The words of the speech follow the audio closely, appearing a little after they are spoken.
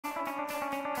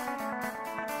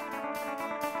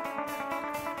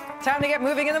Time to get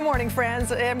moving in the morning,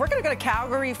 friends, and we're going to go to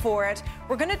Calgary for it.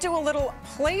 We're going to do a little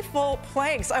playful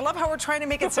planks. I love how we're trying to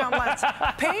make it sound less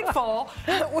painful.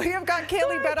 We have got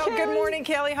Kailey Beddoe. Good morning,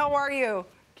 Kailey. How are you?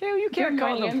 Kailey, you can't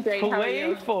call them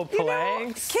playful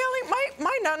planks. You know, Kailey,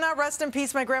 my Nana, rest in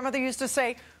peace, my grandmother used to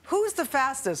say, who's the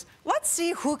fastest? Let's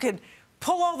see who can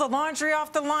pull all the laundry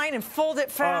off the line and fold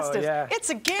it fastest. Oh, yeah.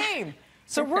 It's a game.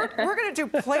 So we're going to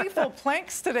do playful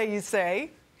planks today, you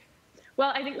say?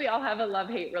 Well, I think we all have a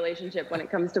love-hate relationship when it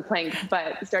comes to plank,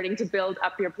 but starting to build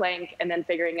up your plank and then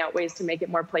figuring out ways to make it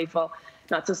more playful,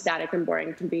 not so static and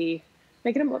boring, can be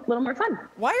making it a little more fun.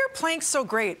 Why are planks so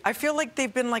great? I feel like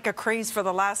they've been like a craze for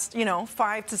the last,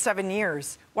 5 to 7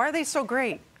 years. Why are they so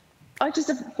great? Oh, just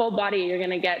a full body. You're going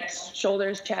to get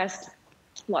shoulders, chest,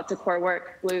 lots of core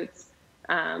work, glutes.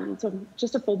 So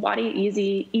just a full body,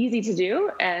 easy to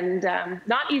do, and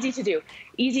not easy to do,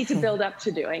 easy to build up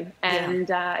to doing. And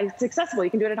it's accessible. You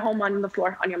can do it at home on the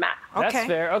floor, on your mat. Okay. That's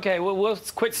fair. Okay, we'll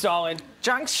quit stalling.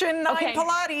 Junction 9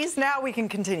 Pilates. Now we can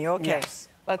continue. Okay. Yes.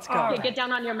 Let's go. Okay, get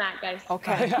down on your mat, guys.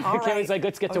 Okay. All right. Kailey's like,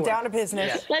 let's get to work. Down to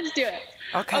business. Yeah. Let's do it.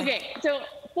 Okay, so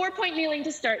 4-point kneeling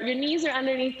to start. Your knees are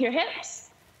underneath your hips.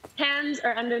 Hands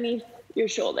are underneath your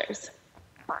shoulders.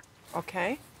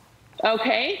 Okay.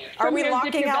 Okay. Are we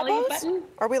locking elbows?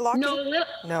 Are we locking?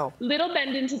 No, little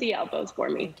bend into the elbows for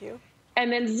me. Thank you.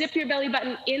 And then zip your belly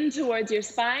button in towards your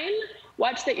spine.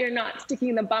 Watch that you're not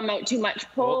sticking the bum out too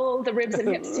much. Pull the ribs and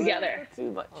hips together.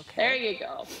 Too much. Okay. There you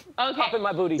go. Okay. Popping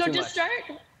my booty so too just much.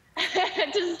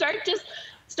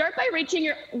 start by reaching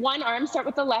your one arm. Start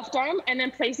with the left arm and then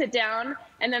place it down,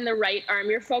 and then the right arm.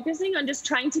 You're focusing on just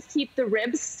trying to keep the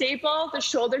ribs stable, the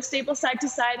shoulders stable side to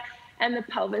side, and the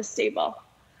pelvis stable.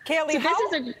 Kailey,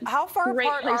 so how far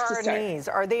apart are our knees?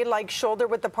 Are they like shoulder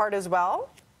width apart as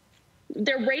well?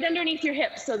 They're right underneath your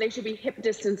hips, so they should be hip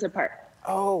distance apart.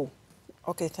 Oh,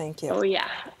 okay, thank you. Oh, yeah.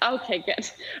 Okay, good.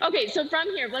 Okay, so from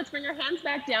here, let's bring our hands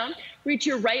back down. Reach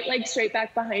your right leg straight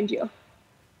back behind you.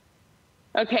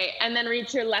 Okay, and then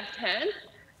reach your left hand.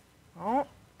 Oh,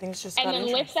 things just And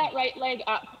then lift that right leg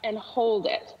up and hold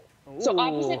it. Ooh. So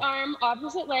opposite arm,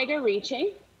 opposite leg are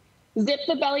reaching. Zip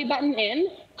the belly button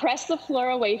in, press the floor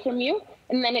away from you,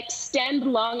 and then extend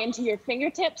long into your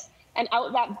fingertips and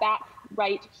out that back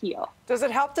right heel. Does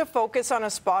it help to focus on a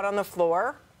spot on the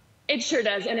floor? It sure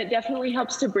does, and it definitely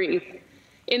helps to breathe.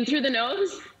 In through the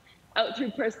nose, out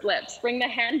through pursed lips. Bring the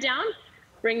hand down,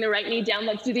 bring the right knee down.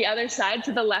 Let's do the other side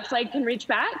so the left leg can reach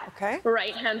back. Okay.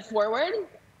 Right hand forward.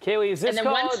 Kailey, is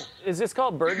this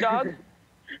called bird dog?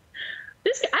 I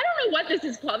don't know what this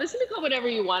is called. This can be called whatever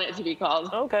you want it to be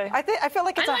called. Okay. I feel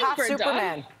like it's a half bird dog.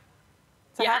 Superman.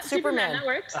 It's a half Superman. That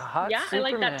works. A hot yeah, Superman. I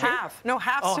like that too. Half. No,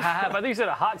 half Oh, Superman. half. I think you said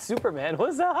a hot Superman.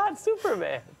 What's a hot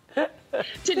Superman?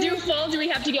 To do full, do we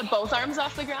have to get both arms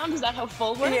off the ground? Is that how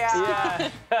full works?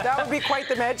 Yeah. That would be quite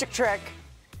the magic trick.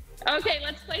 Okay,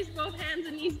 let's place both hands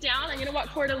and knees down. I'm gonna walk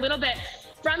forward a little bit.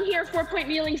 From here, 4-point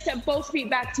kneeling, step both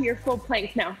feet back to your full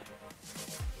plank now.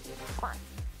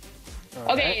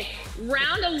 Okay,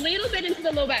 round a little bit into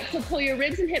the low back. So pull your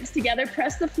ribs and hips together,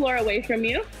 press the floor away from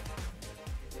you.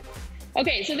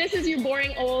 Okay, so this is your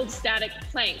boring old static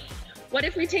plank. What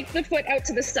if we take the foot out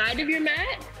to the side of your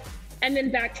mat and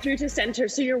then back through to center?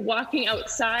 So you're walking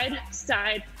outside,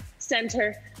 side,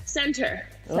 center, center,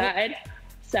 side,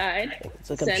 side, It's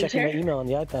like I'm checking my email on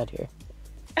the iPad here.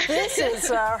 This is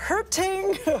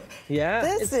hurting. Yeah.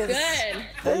 This is good.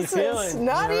 This is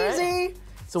not easy.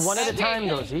 So one at a time,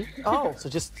 though, G. Oh. So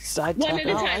just side One tap at a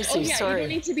it. time. I see, Oh, yeah, sorry. you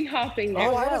don't need to be hopping there.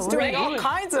 Oh, I was doing Right. all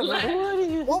kinds of.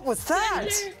 What was that?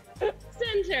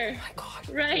 Center.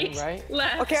 Right.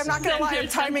 Left. Okay, I'm not gonna lie. I'm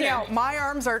timing center. out. My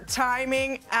arms are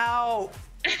timing out.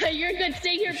 You're good.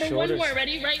 Stay here for Shoulders. one more.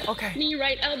 Ready? Right knee,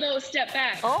 right elbow, step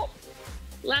back. Oh.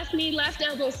 Left knee, left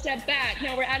elbow, step back.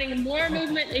 Now we're adding more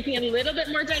movement, making it a little bit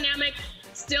more dynamic.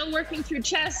 Still working through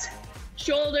chest,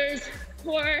 shoulders,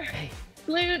 core,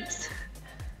 glutes.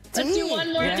 Let's do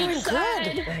one more each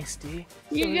side. Thanks, D.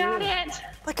 You got it.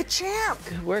 Like a champ.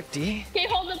 Good work, D. Okay,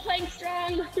 hold the plank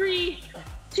strong. 3,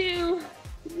 2,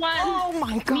 1. Oh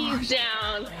my Knees gosh.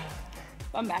 down.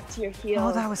 Come back to your heels.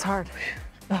 Oh, that was hard.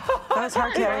 That was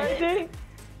hard, Kailey.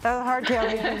 That was hard,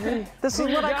 Kailey. This is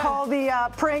what I call the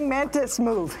praying mantis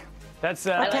move. That's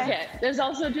I like it. There's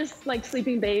also just like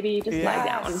sleeping baby, just lie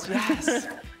down. Yes.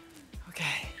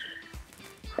 Okay.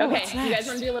 Okay, what's you guys next?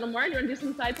 want to do a little more? You want to do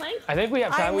some side planks? I think we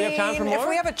have time. We have time for more. If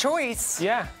we have a choice.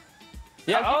 Yeah.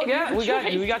 Yeah. Okay, Oh, if you yeah.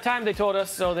 have a We got choice. time. They told us,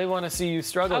 so they want to see you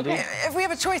struggle. Okay. D. If we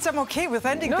have a choice, I'm okay with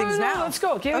ending things No, now. let's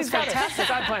go. Kailey's got it. fantastic.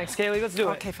 Side planks, Kailey. Let's do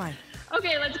it. Okay, fine.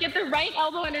 Okay, let's get the right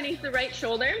elbow underneath the right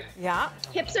shoulder. Yeah.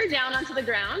 Hips are down onto the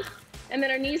ground, and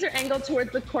then our knees are angled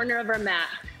towards the corner of our mat.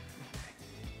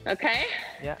 Okay?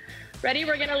 Yeah. Ready?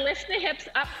 We're gonna lift the hips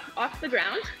up off the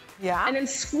ground. Yeah. And then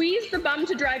squeeze the bum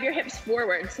to drive your hips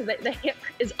forward so that the hip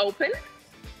is open.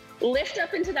 Lift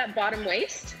up into that bottom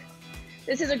waist.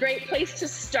 This is a great place to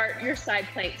start your side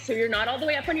plank. So you're not all the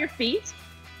way up on your feet.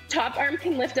 Top arm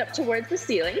can lift up towards the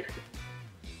ceiling.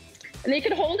 And then you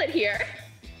can hold it here,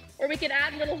 or we could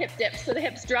add little hip dips. So the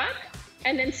hips drop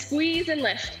and then squeeze and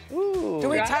lift. Ooh. Do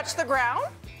we touch the ground?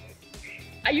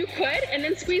 You could, and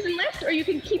then squeeze and lift, or you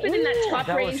can keep it in that top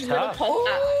range, little pull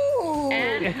up.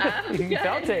 And up. You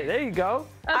felt it. There you go.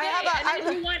 Okay, and then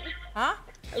if you want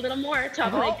a little more,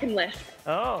 top leg can lift.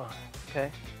 Oh,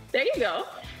 okay. There you go.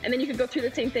 And then you could go through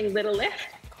the same thing, little lift,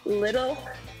 little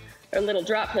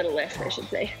drop, little lift, I should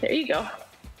say. There you go.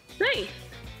 Nice.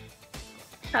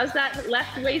 How's that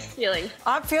left waist feeling?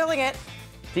 I'm feeling it.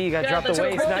 D, you gotta drop the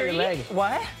waist, not your leg.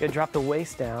 What? You gotta drop the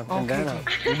waist down and then up.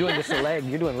 You're doing just a leg.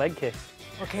 You're doing leg kicks.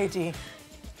 Okay, D.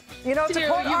 You know, to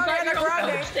quote Ariana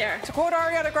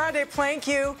Grande, plank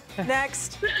you,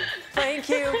 next, plank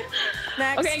you,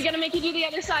 next. Okay, I'm gonna make you do the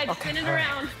other side, spin it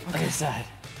around. Other side.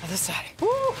 Other side.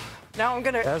 Woo. Now I'm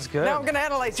gonna. That's good. Now I'm gonna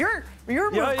analyze your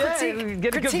move. Critique.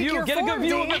 Get a good view. Get a good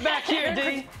view of it back here,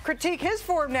 D. Critique his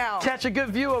form now. Catch a good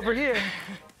view over here.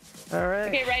 All right.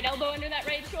 Okay, right elbow under that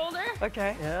right shoulder.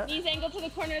 Okay. Yeah. Knees angle to the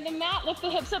corner of the mat. Lift the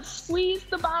hips up. Squeeze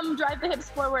the bum. Drive the hips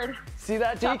forward. See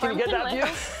that, D? Can you get that view?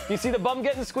 You see the bum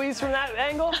getting squeezed from that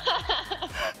angle? Okay.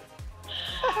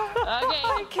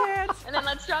 I can't. And then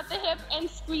let's drop the hip and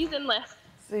squeeze and lift.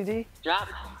 See, D? Drop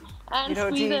and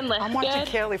squeeze D, and lift. I'm watching Good.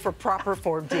 Kailey for proper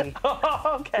form, D.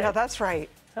 Okay. Yeah, that's right.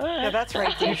 Yeah, that's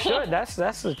right, D. You should. That's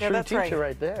the true teacher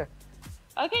right there.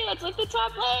 Okay, let's lift the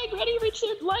top leg. Ready? Reach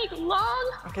your leg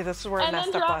long. Okay, this is where I And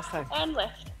messed then up drop last time. and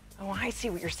lift. Oh, I see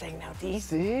what you're saying now, D.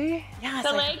 See? Yeah,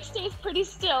 The leg stays pretty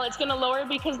still. It's gonna lower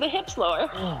because the hips lower,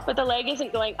 but the leg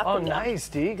isn't going up and down. Nice,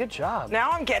 D. Good job.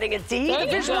 now I'm getting it, D. There The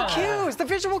you visual go. cues. The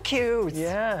visual cues.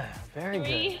 Yeah, very good.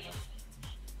 3.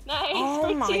 Nice. Oh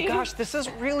for my 2. gosh, this is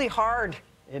really hard.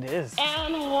 It is.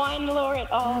 And 1. Lower it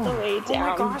all the way down. Oh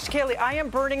my gosh, Kailey, I am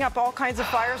burning up all kinds of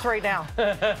fires right now.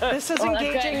 This is Well, that's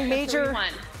engaging good. major, That's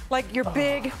what we want. like your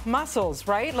big muscles,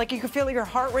 right? Like you can feel your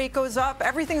heart rate goes up.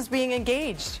 Everything's being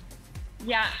engaged.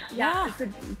 Yeah. It's a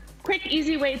quick,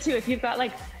 easy way too. If you've got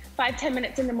like 5-10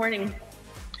 minutes in the morning,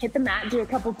 hit the mat, do a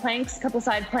couple planks, couple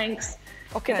side planks.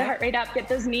 Okay. Get the heart rate up, get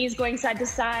those knees going side to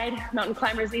side, mountain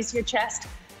climbers, knees to your chest,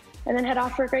 and then head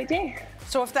off for a great day.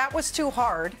 So if that was too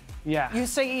hard, you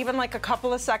say even like a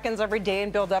couple of seconds every day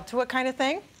and build up to it kind of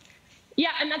thing? Yeah,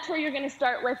 and that's where you're gonna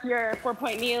start with your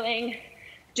 4-point kneeling,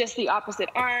 just the opposite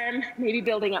arm, maybe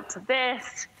building up to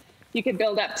this. You could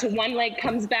build up to one leg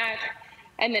comes back,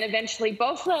 and then eventually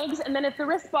both legs. And then if the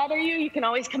wrists bother you, you can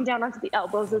always come down onto the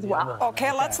elbows as well.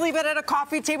 Okay, let's leave it at a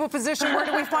coffee table position. Where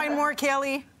do we find more,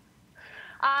 Kailey?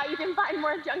 You can find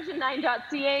more at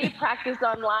junction9.ca, practice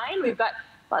online. We've got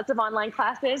lots of online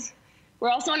classes. We're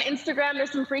also on Instagram.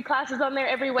 There's some free classes on there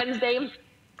every Wednesday.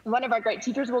 One of our great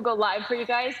teachers will go live for you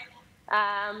guys.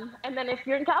 And then if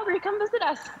you're in Calgary, come visit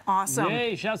us. Awesome.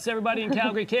 Yay, shouts to everybody in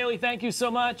Calgary. Kailey, thank you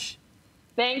so much.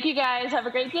 Thank you guys. Have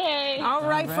a great day. All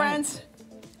right, friends.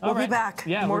 We'll be back.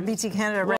 Yeah, More BT Canada.